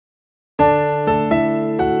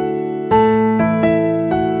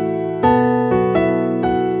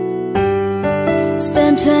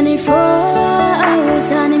than 24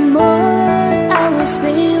 hours anymore. I was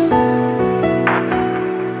real.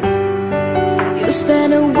 You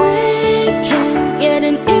spent a weekend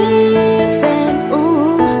getting even.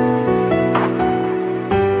 Ooh,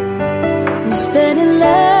 we spent it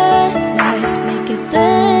late nights making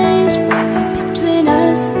things right between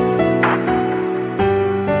us.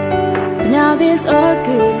 But now this all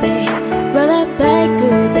good, babe. Brought that back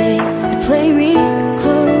good, babe. And play me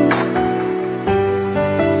close.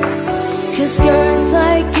 'Cause girls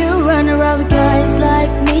like you run around with guys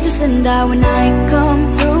like me to send out. When I come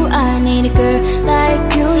through, I need a girl like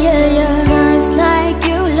you, yeah, yeah. Girls like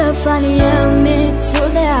you love funny, yeah, me too,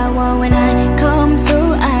 that I want. When I come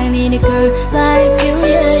through, I need a girl like you,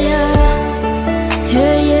 yeah, yeah.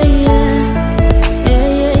 Yeah, yeah, yeah. Yeah,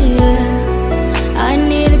 yeah, yeah. I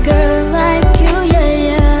need a girl like you, yeah,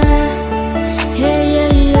 yeah. Yeah,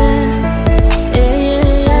 yeah, yeah. Yeah, yeah,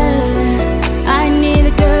 yeah. I need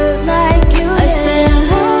a girl like you, yeah. I spent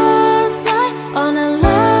last night on a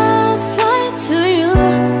last flight to you.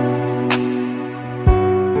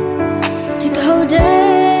 Took a whole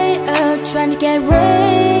day out trying to get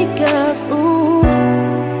wake up, ooh.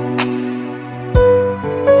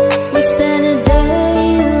 We spent a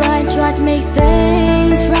daylight trying to make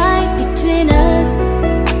things right between us.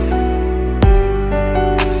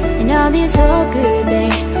 And now this all good,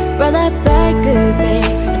 babe. Brought that back good,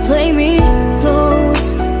 babe. And play me close.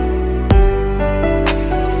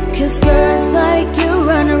 'Cause girls like you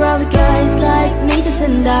run around with guys like me to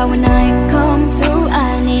send out. When I come through, I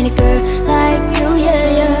need a girl like you, yeah,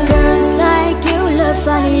 yeah. Girls like you love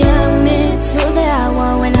funny, yeah, me too, that I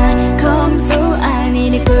want. When I come through, I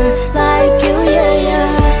need a girl like you, yeah, yeah.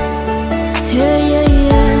 Yeah, yeah,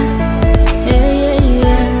 yeah. Yeah, yeah,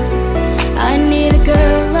 yeah. I need a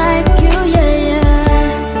girl like you, yeah, yeah.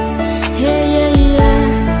 Yeah, yeah, yeah.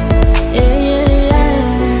 Yeah, yeah, yeah.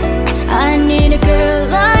 I need a girl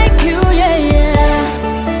like you, yeah, yeah.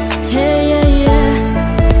 Yeah, yeah, yeah.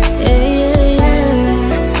 Yeah, yeah, yeah.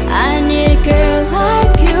 I need a girl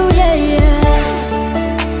like you, yeah, yeah.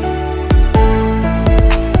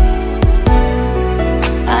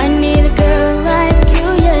 I need a girl like you,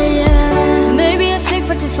 yeah, yeah. Maybe I'm sick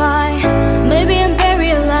for defy. Maybe I'm very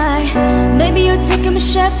alive. Maybe you're taking my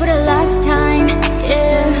shot for the last time,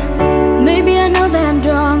 yeah. Maybe I know that I'm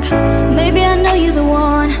drunk. Maybe I know you're the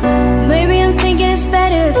one. Maybe I'm thinking it's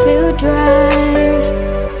better if you drive.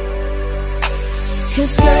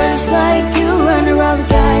 'Cause girls like you run around with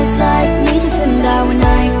guys like me to send out. When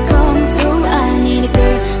I come through, I need a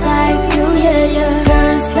girl like you, yeah, yeah.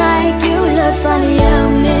 Girls like you love funny, yeah,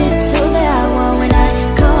 me too, that I want. When I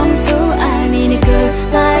come through, I need a girl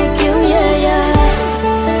like you, yeah, yeah.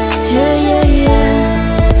 Yeah, yeah, yeah.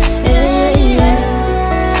 Yeah, yeah, yeah.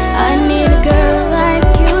 I need a girl like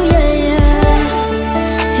you, yeah, yeah.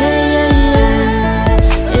 Yeah, yeah, yeah.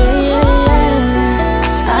 Yeah, yeah,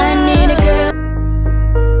 yeah. I need a girl.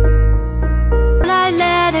 But I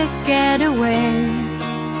let it get away.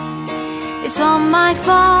 It's all my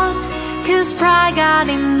fault, 'cause pride got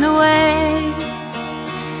in the way.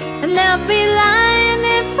 And I'd be lying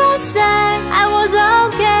if I said I was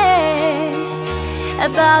okay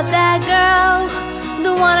about that girl,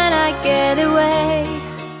 the one that I get away.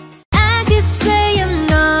 I keep saying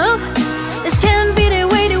no, this can't be the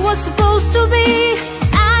way that what's supposed to be.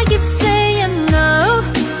 I keep saying no,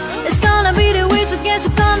 it's gonna be the way to get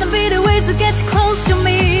you, gonna be the way to get you close to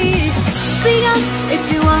me. Speak up if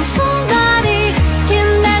you want somebody,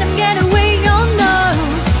 can't let him get away, oh no.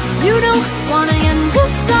 You don't wanna end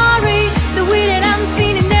up sorry, the way that I'm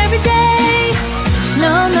feeling every day.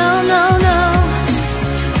 No, no, no, no.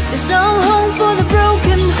 There's no home for the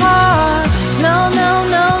broken heart. No, no,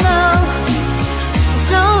 no, no. There's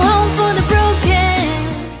no home for the broken.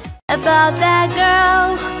 About that girl,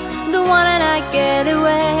 the one that I get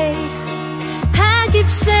away. I keep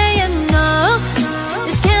saying no,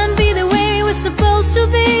 this can't be the way we're supposed to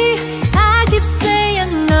be. I keep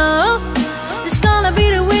saying no, this gonna be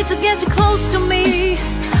the way to get you close to me.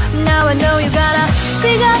 Now I know you gotta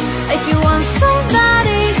speak up if you want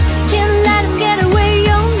somebody, can't let him get away,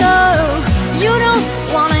 oh no. You don't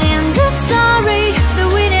wanna end up sorry, the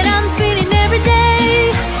way that I'm feeling every day.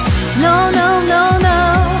 No, no, no, no.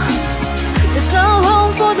 There's no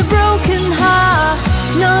home for the broken heart.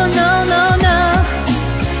 No, no, no, no.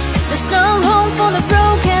 There's no home for the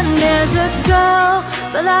broken. There's a girl,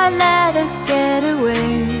 but I let her get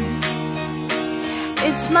away.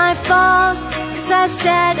 It's my fault, 'cause I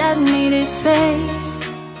said I needed space.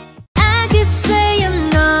 I keep saying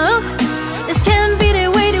no, this can't be the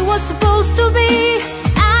way that what's supposed to be.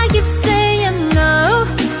 I keep saying no,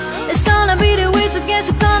 it's gonna be the way to get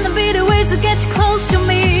you, gonna be the way to get you close to me.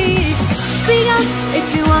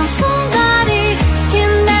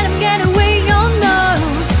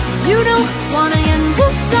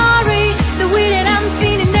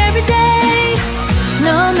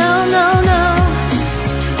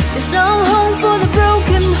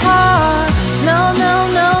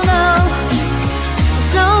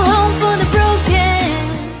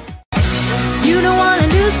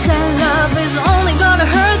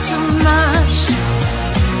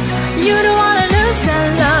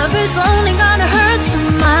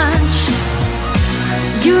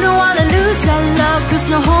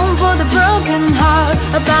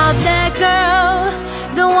 about that girl,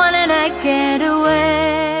 the one that I get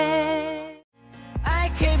away.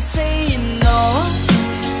 I keep saying no.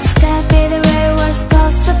 It's gotta be the way we're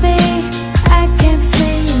supposed to be. I keep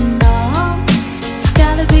saying no. It's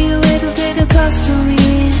gotta be a way to get close to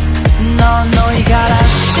me. No, no, you gotta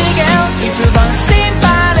stick out if you want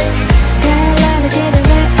somebody. Can't let it get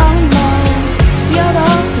away, oh no. You're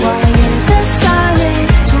the one in the story.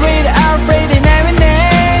 To read our fate and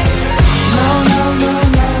everything. No, no, no,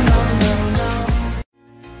 no, no, no, no.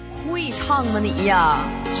 会唱吗你呀？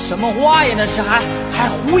什么话呀？那是还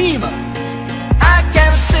会吗？ I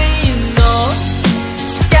kept saying no.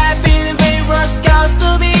 It's gotta be the way we're supposed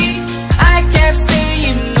to be. I kept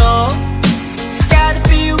saying no. It's gotta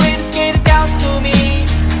be a way to get close to me.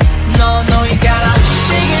 No, no, you gotta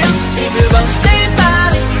sing it if you want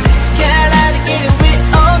somebody. Can't let it get away,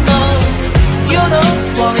 oh no. You know,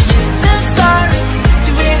 wanna get the story. To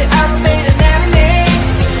read our fate and everything.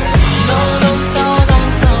 No, no, no, no,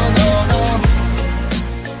 no, no, no.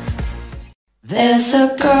 There's a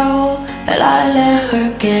girl, but I let her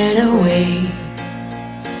get away.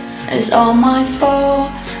 It's all my fault,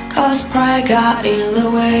 cause pride got in the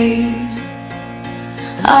way.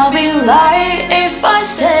 I'll be lying if I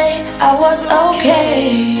say I was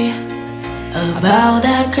okay about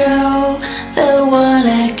that girl, the one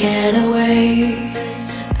that get away.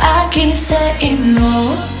 I keep saying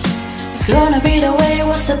no. It's gonna be the way it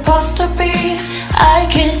was supposed to be. I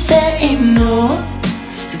keep saying no.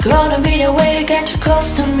 It's gonna be the way you get too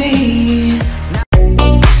close to me.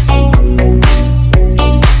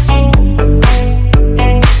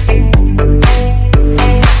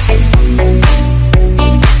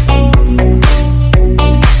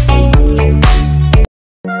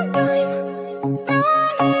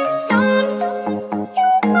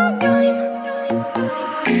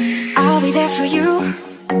 I'll be there for you,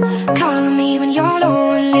 calling me when you're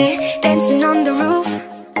lonely, dancing on the roof.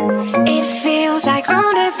 It feels like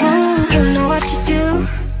rendezvous. You know what to do.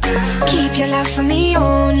 Keep your love for me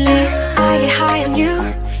only. I get high on you,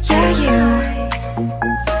 yeah you.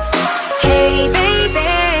 Hey baby,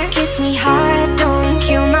 kiss me hard, don't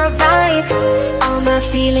kill my vibe. All my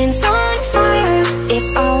feelings on fire,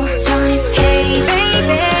 it's all time. Hey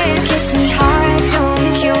baby, kiss me hard,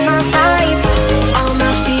 don't kill my vibe. All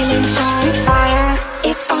my feelings on fire,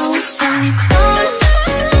 it's all time. Don't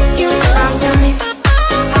you know I'm dying.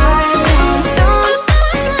 Don't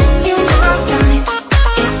you know I'm dying.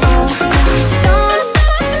 It's all time. Don't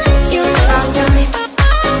you know I'm dying.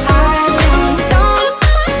 Don't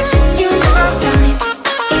you know I'm dying.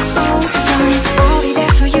 It's all time. I'll be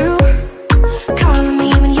there for you, calling me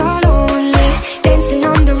when you're low.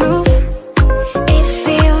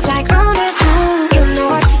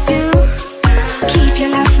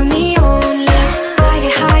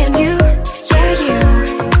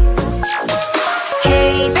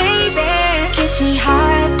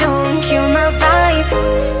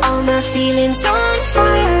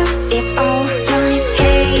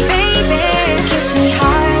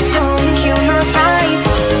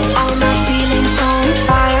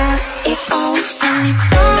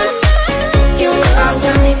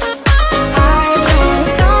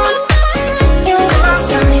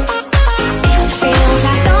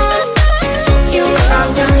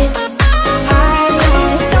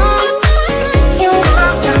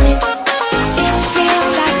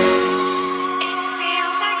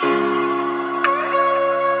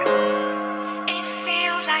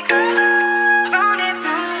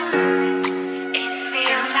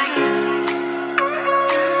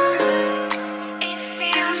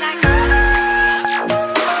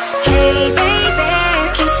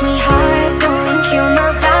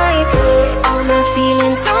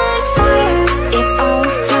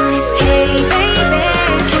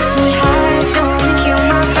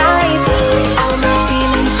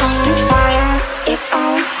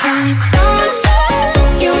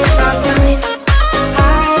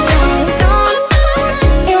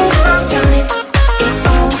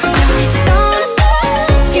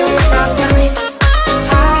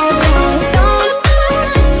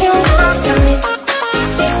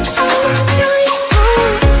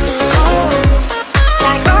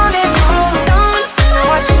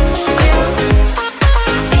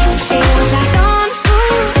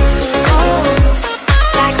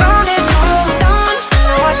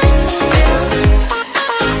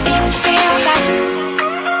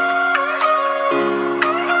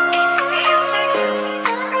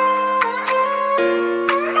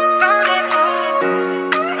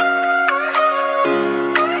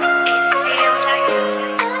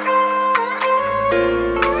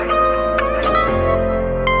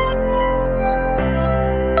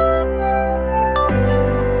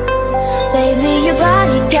 Baby, your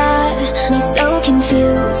body got me so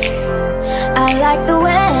confused. I like the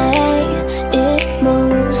way it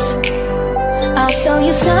moves. I'll show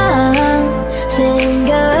you something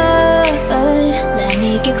good. Let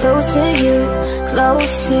me get close to you,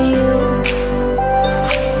 close to you.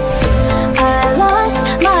 I lost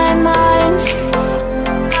my mind.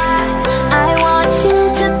 I want you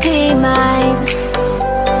to be mine.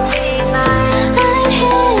 I'm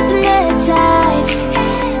hypnotized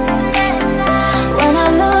when I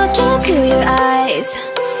look into your eyes.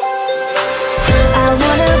 I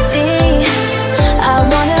wanna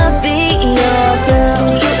be your girl. Do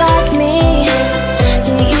you like me?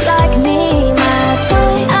 Do you like me, my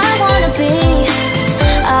boy? I wanna be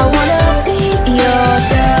your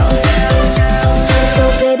girl. So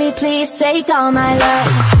baby, please take all my love.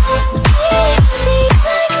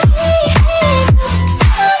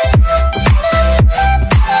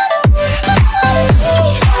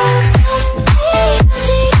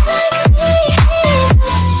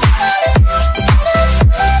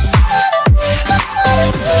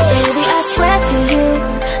 Baby, I swear to you,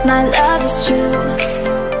 my love is true.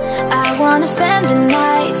 I wanna spend the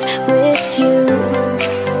nights with you.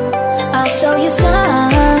 I'll show you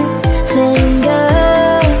something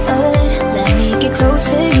good. Let me get close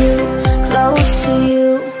to you, close to you.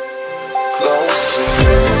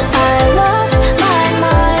 I lost my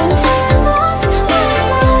mind.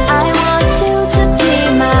 I want you to be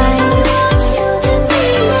mine.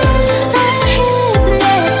 I'm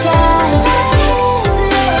hypnotized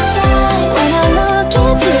when I look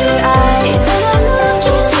into your eyes. I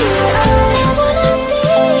wanna be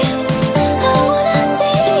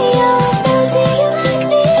your girl. Do you like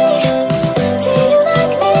me? Do you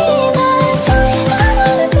like me, my boy? I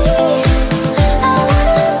wanna be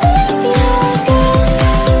your girl.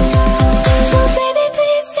 So baby,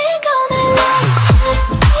 please take all my love.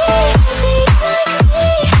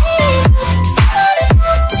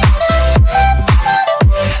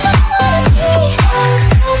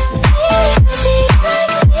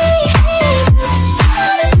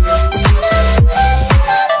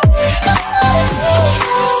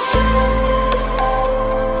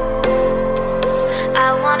 I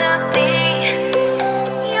wanna be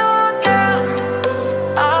your girl.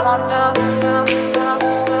 I wanna be your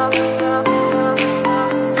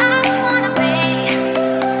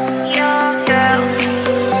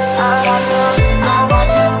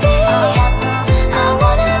girl. I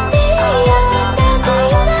wanna be your girl. Do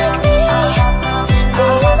you like me? Do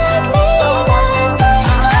you like me, my boy?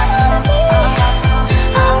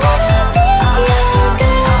 I wanna be your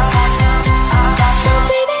girl. So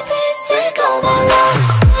baby, please take all my love.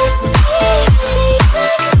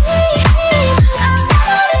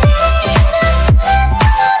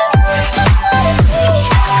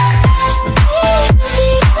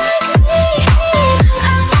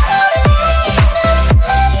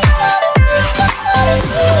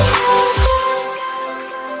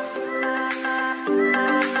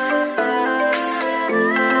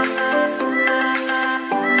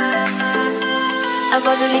 I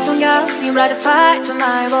was a little girl, you brought a fight to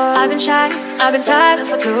my boy. I've been shy, I've been silent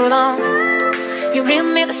for too long. You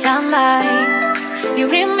bring me the sunlight, you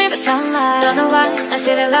bring me the sunlight. Don't know why, I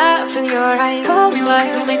see the love in your eyes. Call me why,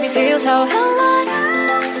 you make me feel so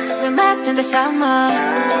alive. We met in the summer,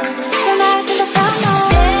 we met in the summer.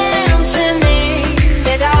 Dance with me,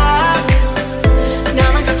 the dark. No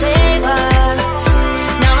one can save us,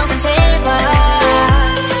 no one can save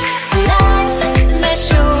us. Light the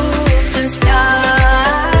shooting star.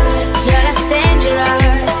 Your love's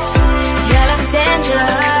dangerous, your love's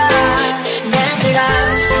dangerous,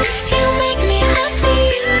 dangerous. You make me happy,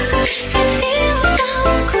 it feels so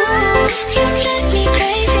good. You drive me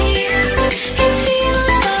crazy, it feels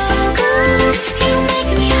so good. You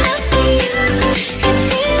make me happy, it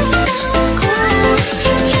feels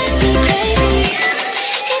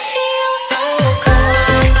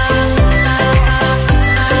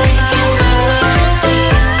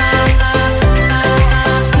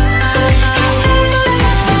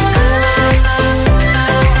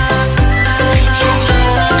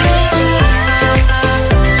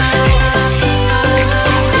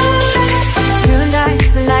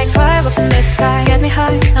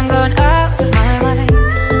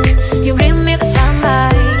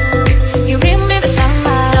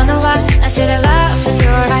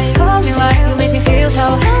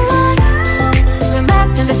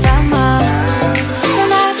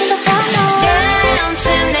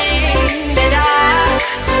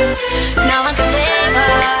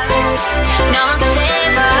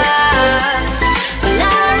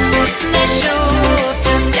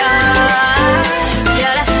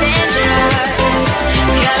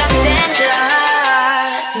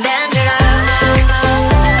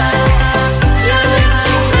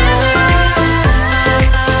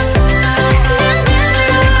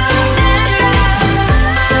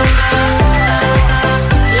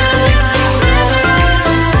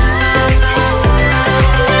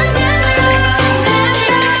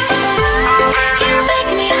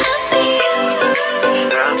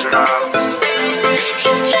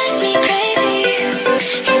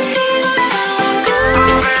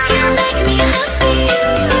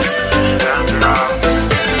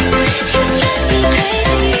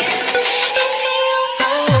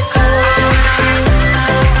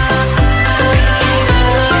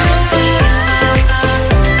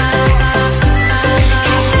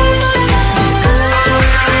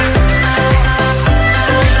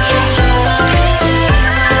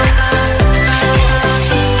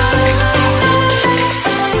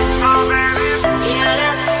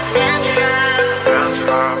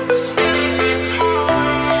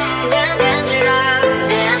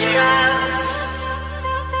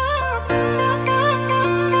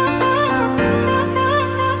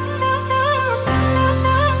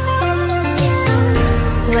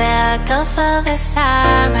are cold for the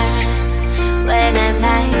summer. When I'm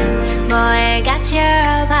blind, boy, I got your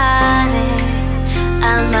body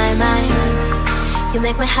on my mind. You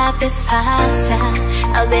make my heart beat faster.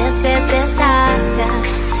 I'll be a sweet disaster.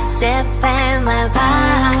 Deep in my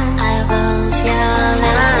bones, I want your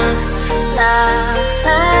love, love,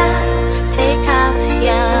 love. Take off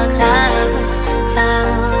your clothes,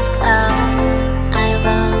 clothes, clothes. I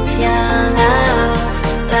want your love,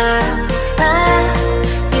 love, love.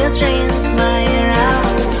 You drink my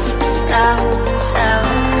rose, rose,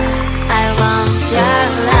 rose. I want your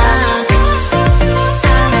love.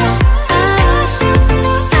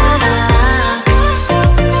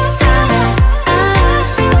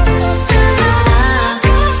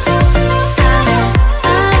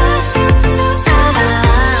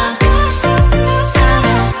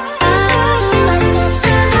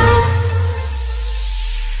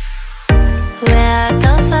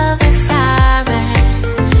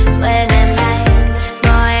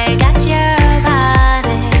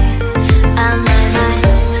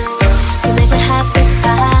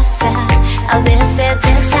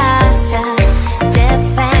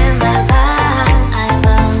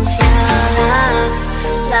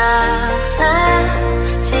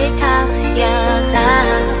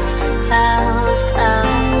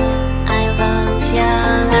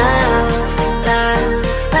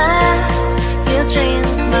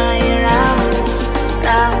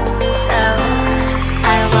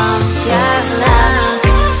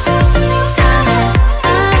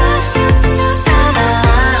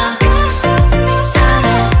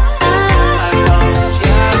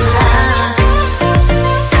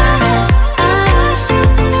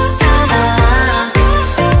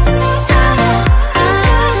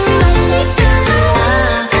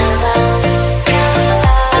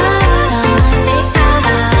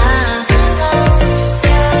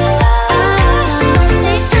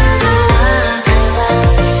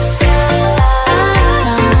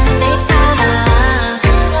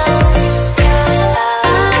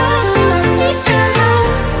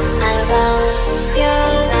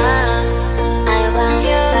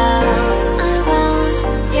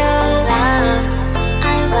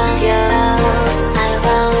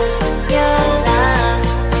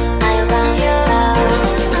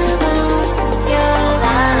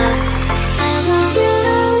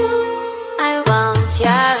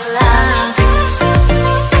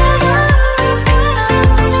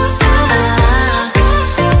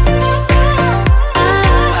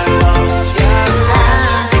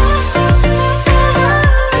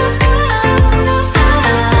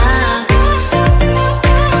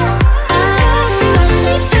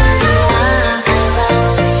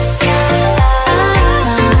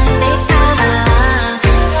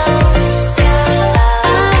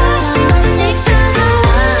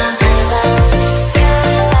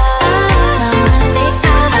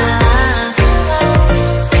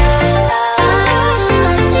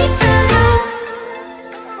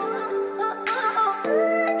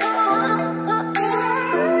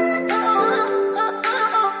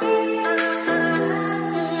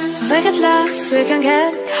 We get lost, we can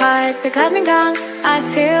get high. Because me gone, I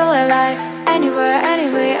feel alive. Anywhere,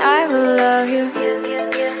 anyway, I will love you.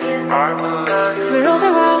 We rule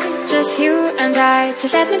the world, just you and I.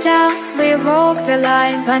 Just let me down, we walk the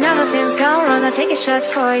line. When all the things go wrong, I'll take a shot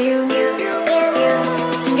for you.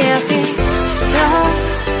 Give me your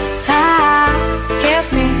love, give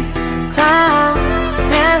me clouds,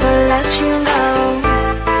 never let you go.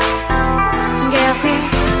 Give me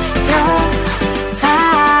your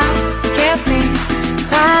love, give me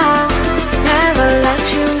clouds, never let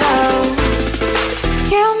you go.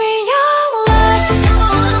 Give me your love.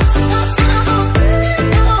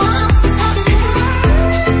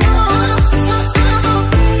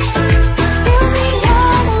 Give me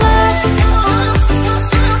your love.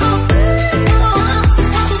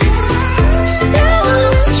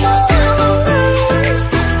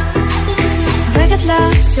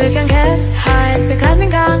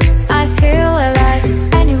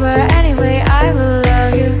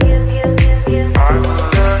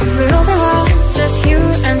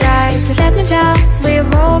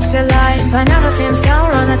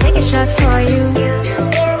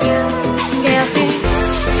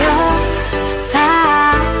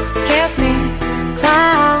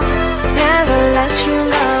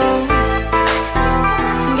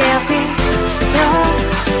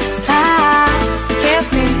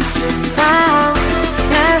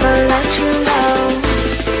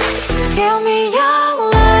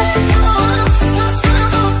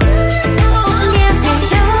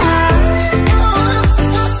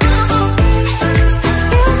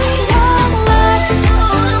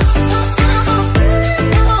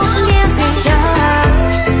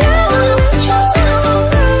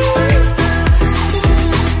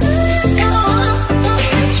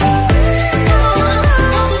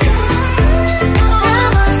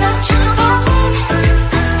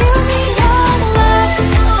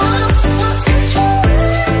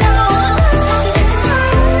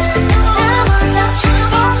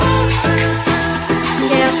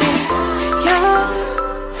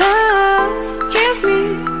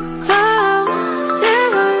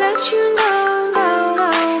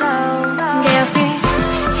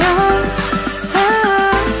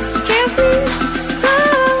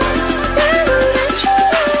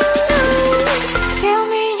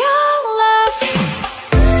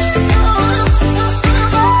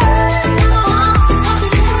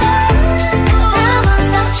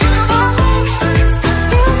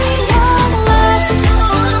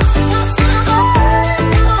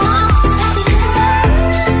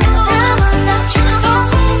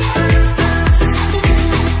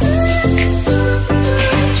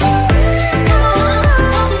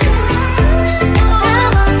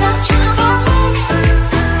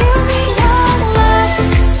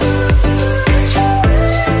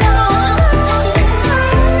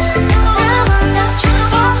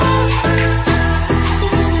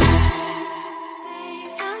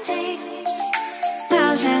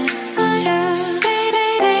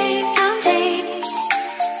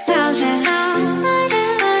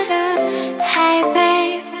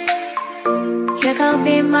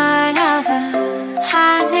 be my lover,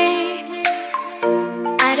 honey.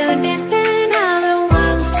 I don't need another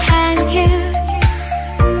one, can you?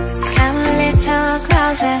 Come a little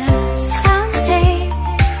closer someday.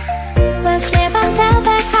 We'll sleep until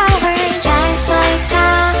the covers just like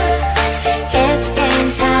that. It's game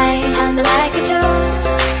time, I'm like you do.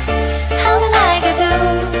 I'm like you do.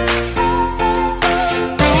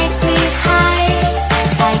 Make me high,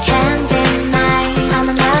 I can't deny. I'm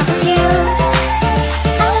in love with you.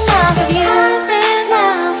 I'm in love with you. I'm in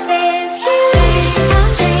love with you. I'm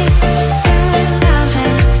deep,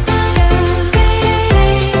 thousand, I'm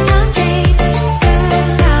deep,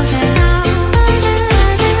 thousand, I'm deep, thousand, I'm deep,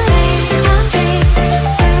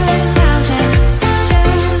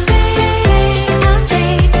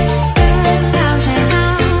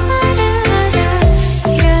 thousand.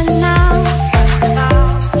 You know,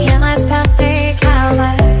 you're my perfect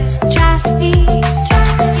lover. Trust me,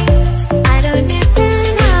 I don't need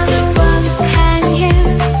another one. Can you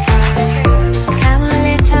come a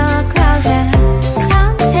little closer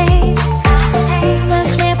someday? We'll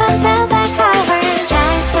sleep until the covers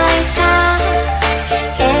just like that.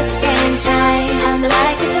 It's game time, I'm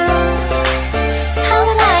like you do. I'm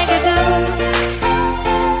like you do.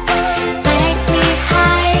 Make me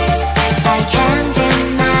high, I can't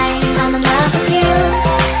deny. I'm in love with you.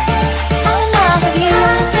 I'm in love with you.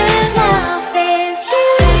 I'm in love with you.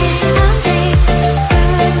 I'm deep,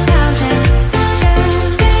 thousand, I'm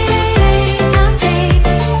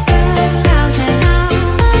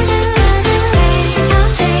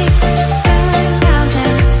deep,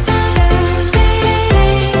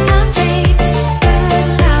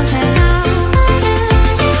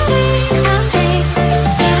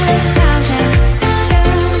 thousand,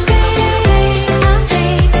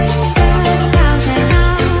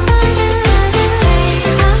 I'm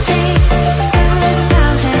deep, thousand, I'm deep,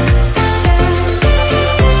 thousand,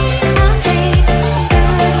 I'm deep, thousand, I'm deep,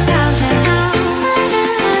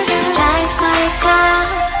 thousand, drive my car,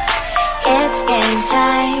 it's game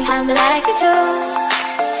time. I'm like you do.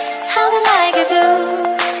 I'm like you do.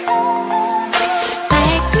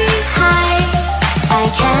 Make me high, I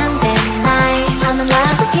can't deny. I'm in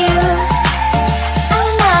love with you. I'm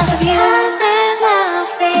in love with you. I'm in love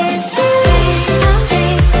with you. I'm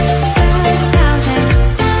deep, thousand,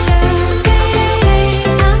 I'm deep,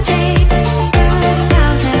 thousand, I'm deep,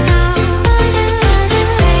 thousand, I'm deep,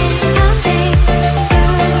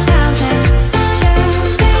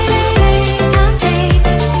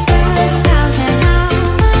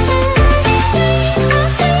 thousand,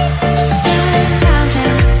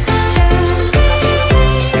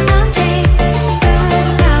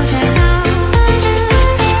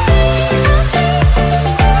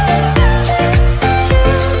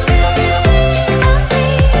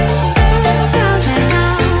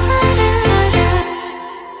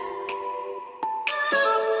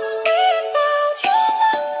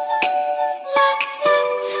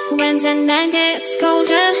 when the night gets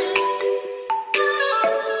colder,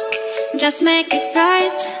 just make it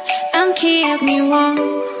bright and keep me warm.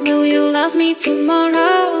 Will you love me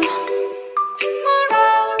tomorrow?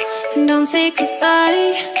 And don't say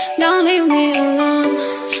goodbye, don't leave me alone.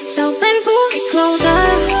 So baby, pull me closer.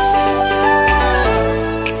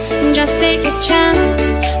 Just take a chance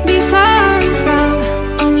before it's gone.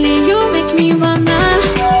 Only you make me wanna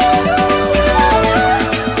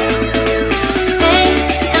stay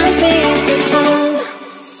and sing the song.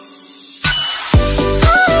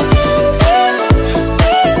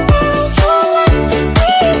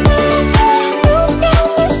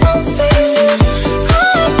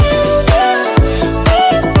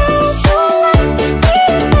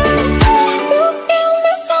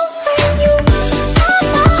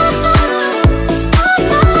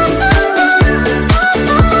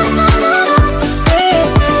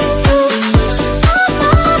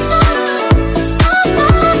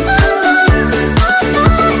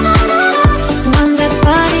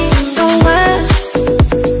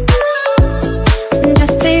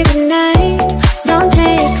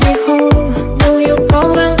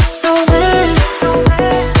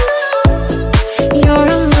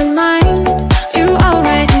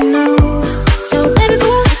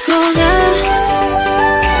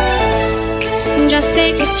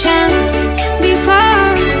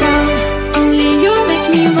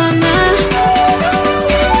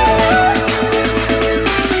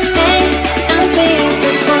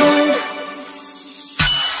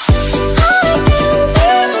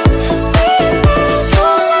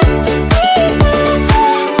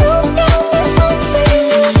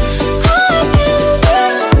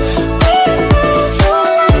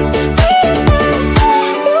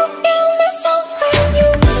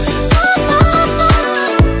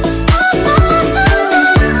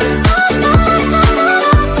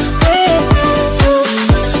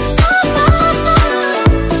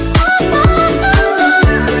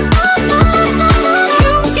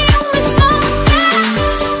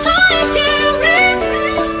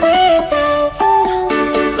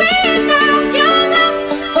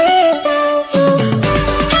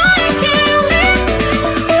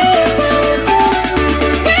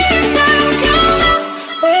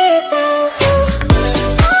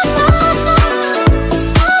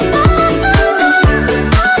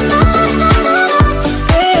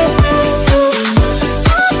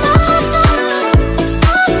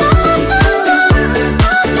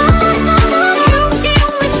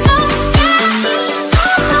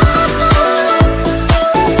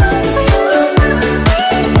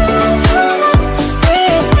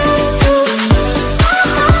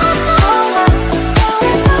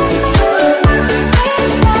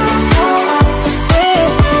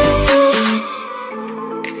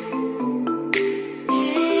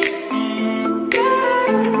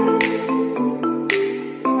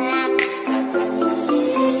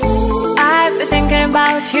 thinking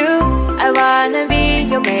about you. I wanna be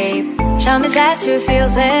your babe. Show me that you feel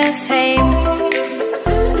the same.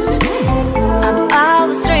 I'm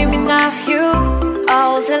always dreaming of you,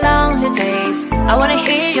 all the lonely days. I wanna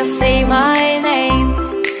hear you say my name.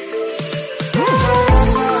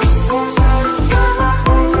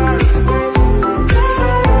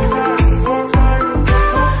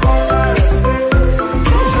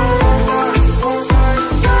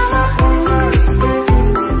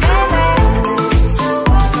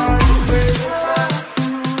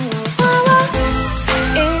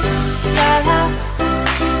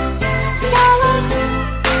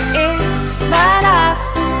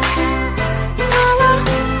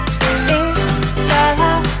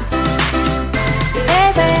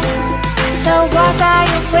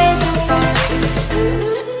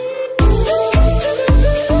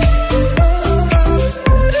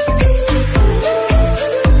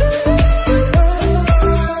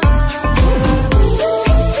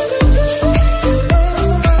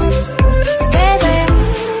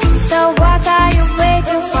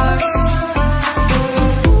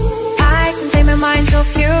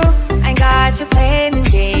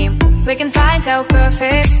 We can find our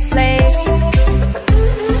perfect place.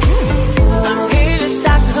 I'm really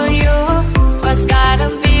stuck on you, but it's gotta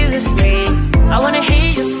be this way. I wanna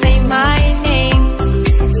hear you say my name.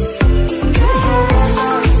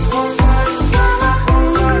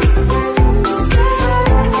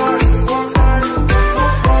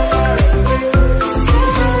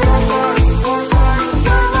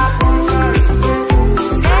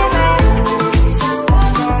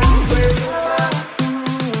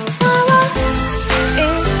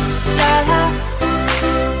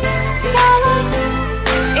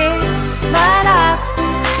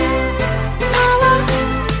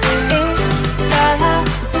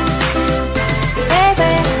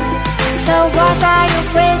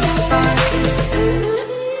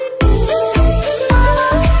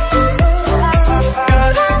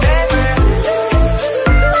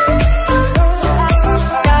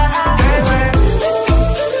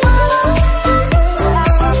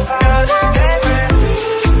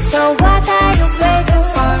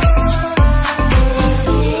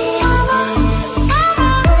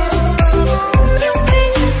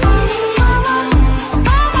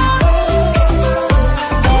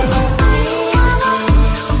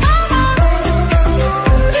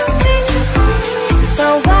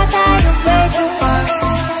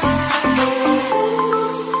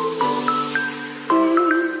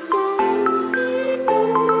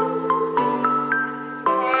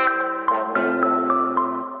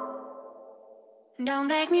 Don't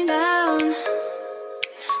break me down,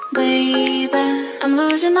 baby. I'm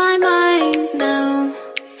losing my mind now,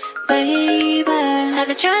 baby. Have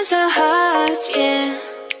you tried so hard, yeah,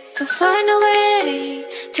 to find a way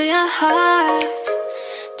to your heart,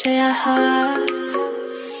 to your heart.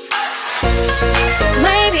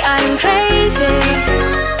 Maybe I'm crazy,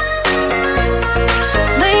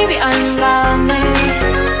 maybe I'm lonely,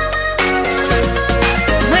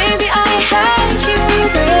 maybe I hate you,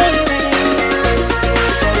 baby.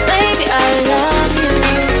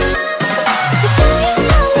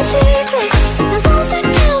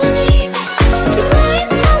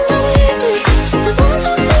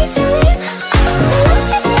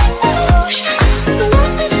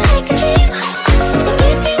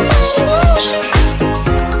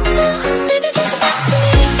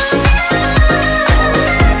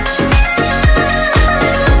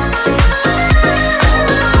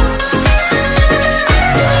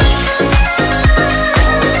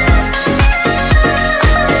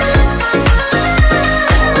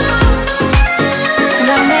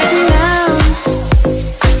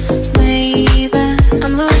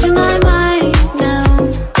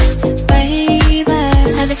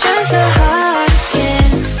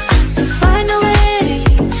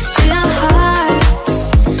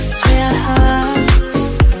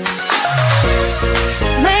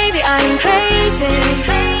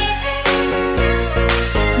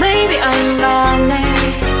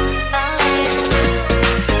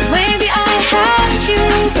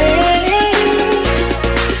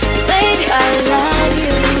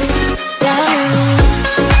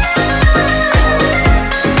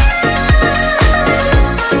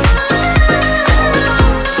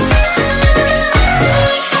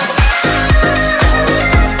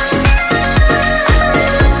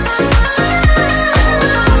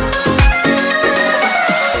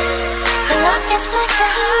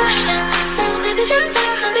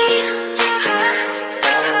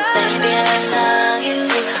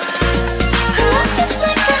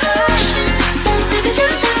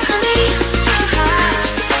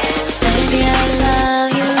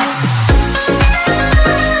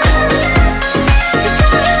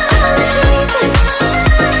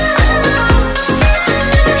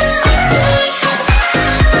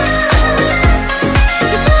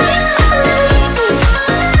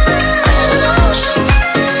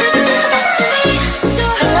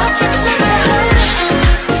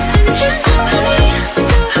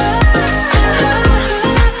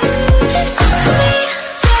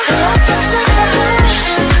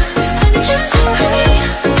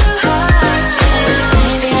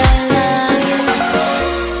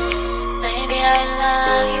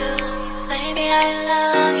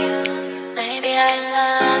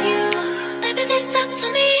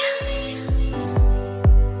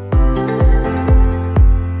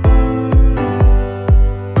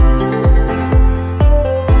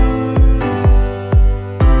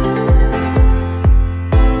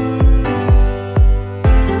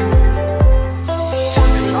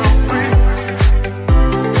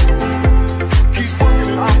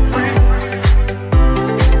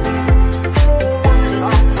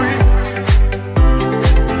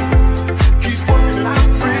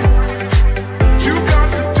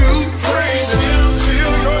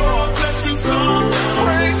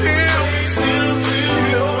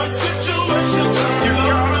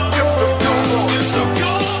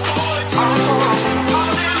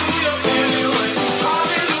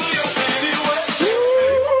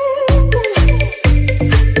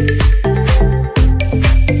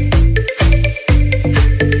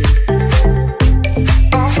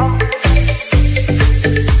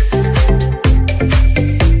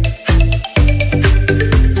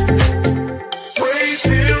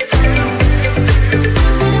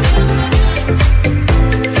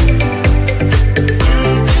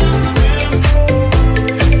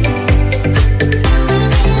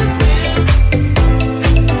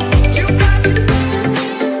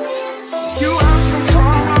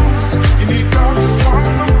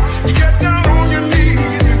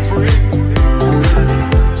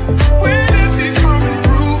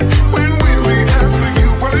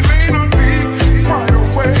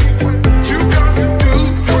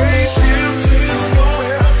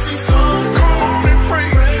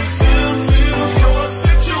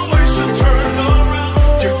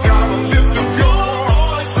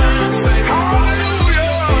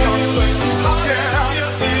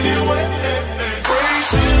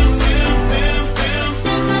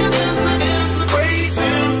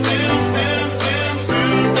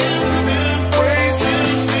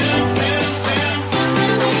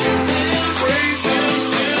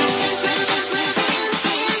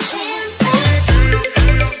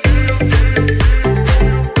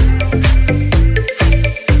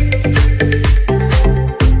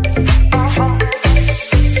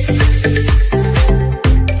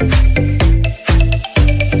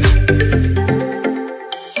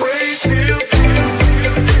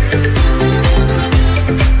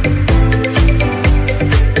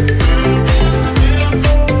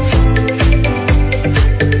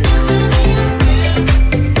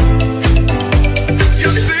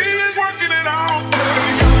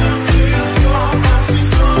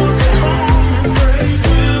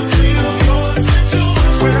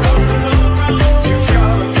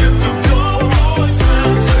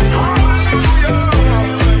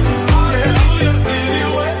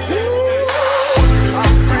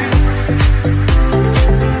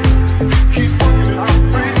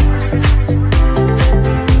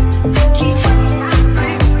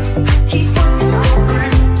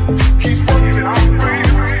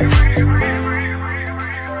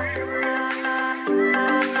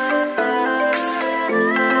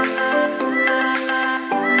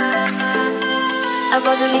 I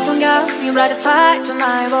was a little girl, you brought a fight to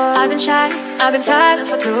my boy. I've been shy, I've been silent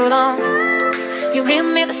for too long. You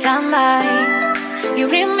bring me the sunlight, you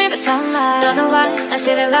bring me the sunlight. Don't know why, I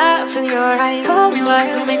see the love in your eyes. Call me why,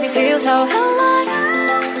 you make me feel so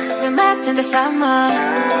alive. We met in the summer,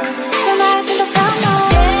 we met in the summer.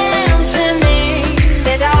 Dancing in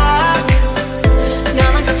the dark, no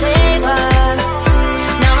one can save us,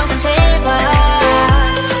 no one can save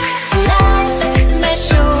us. Let me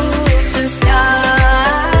shoot and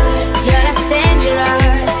stars. Your love is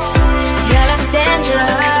dangerous, your love is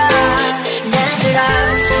dangerous,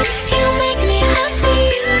 dangerous. You make me happy,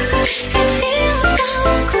 it feels so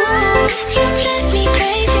good. You drive me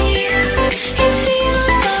crazy, it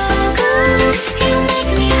feels so good. You make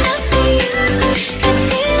me happy, it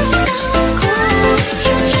feels so good.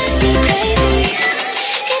 You drive me crazy,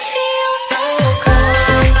 it feels so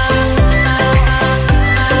good.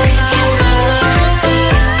 You make me happy,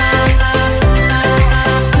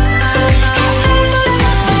 it feels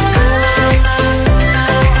so good.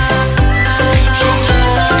 You drive me crazy,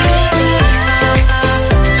 it feels so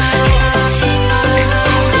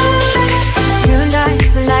good. You and I,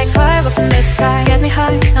 like fireworks in the sky, get me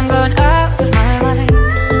high, I'm going out of my mind.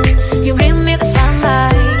 You bring me the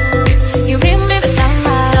sunlight, you bring me the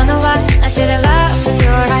sunlight. Don't know why, I see the love in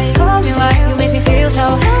your eyes. Call me why, you make me feel so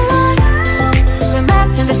alive. We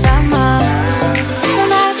met in the summer, we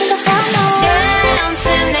met in the summer.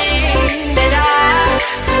 Dancing in the dark,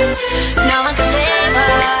 no one can save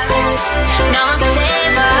us, no one can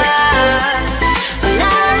save us.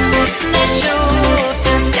 Let me shoot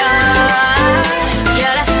the star.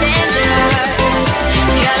 Your love is dangerous,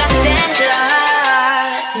 your love is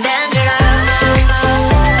dangerous, dangerous.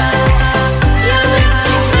 Your love is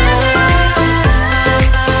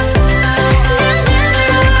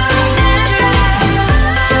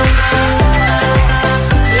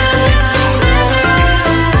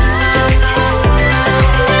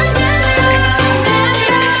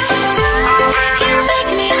You make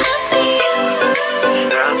me happy,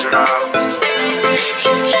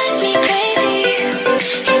 you drive me crazy,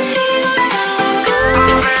 it feels so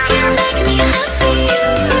good. You make me happy, you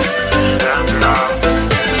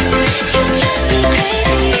drive me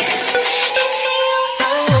crazy, it feels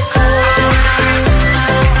so good. You make me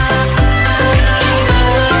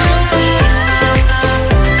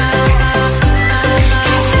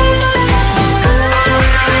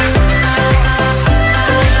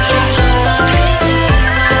it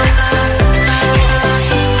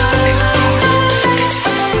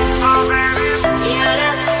feels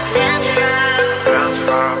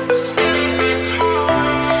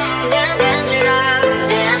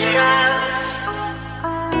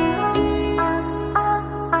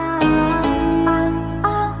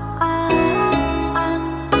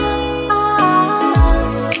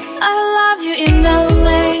I love you in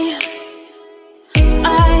LA. I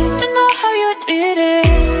don't know how you did it.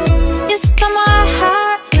 You stole my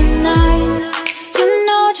heart tonight. You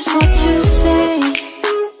know just what to say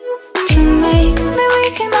to make me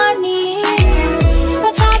weak in my knees.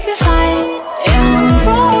 Let's happy fight and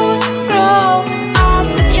grow up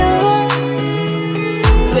with you.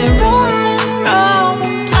 We're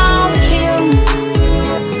rolling down the hill,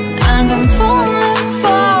 and I'm falling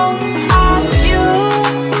hard with you.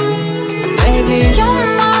 Baby, you're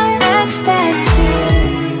my ecstasy.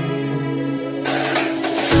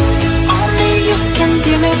 Only you can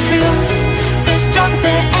give me feels. This drug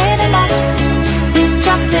there ain't enough. This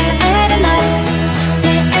drug there ain't enough.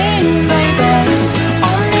 There ain't, baby.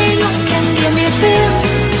 Only you can give me feels.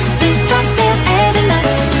 This drug there ain't enough.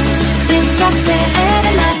 This drug there ain't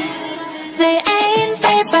enough. They ain't,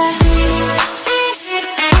 baby.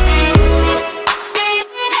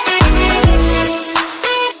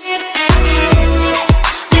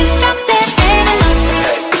 This drug there ain't enough.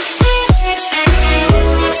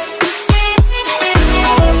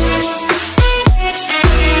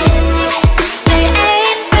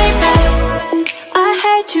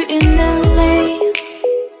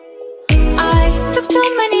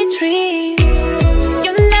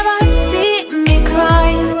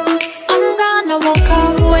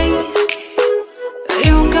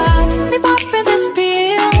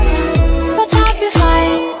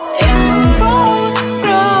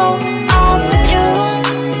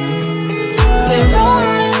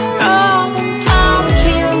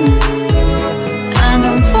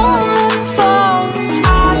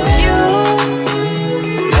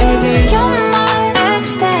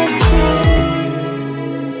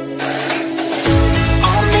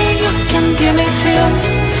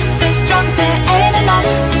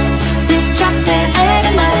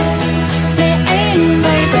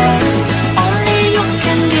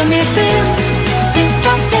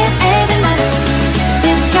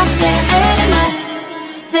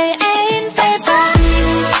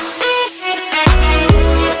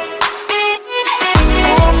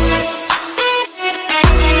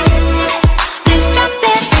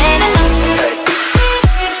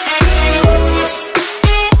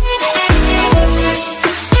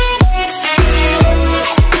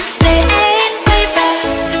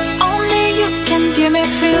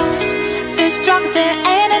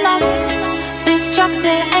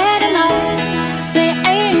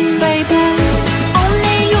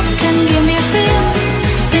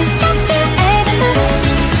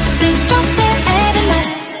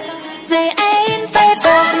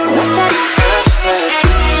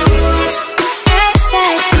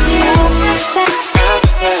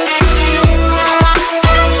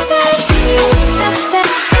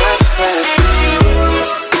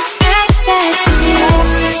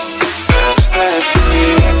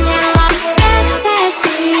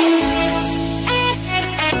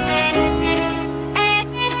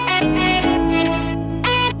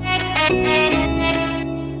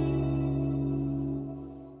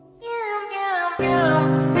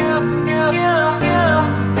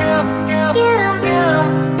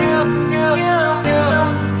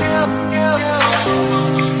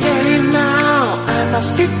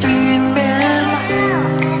 dreaming.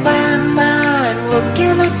 My mind will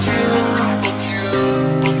give it to you.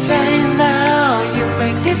 Right now you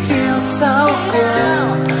make me feel so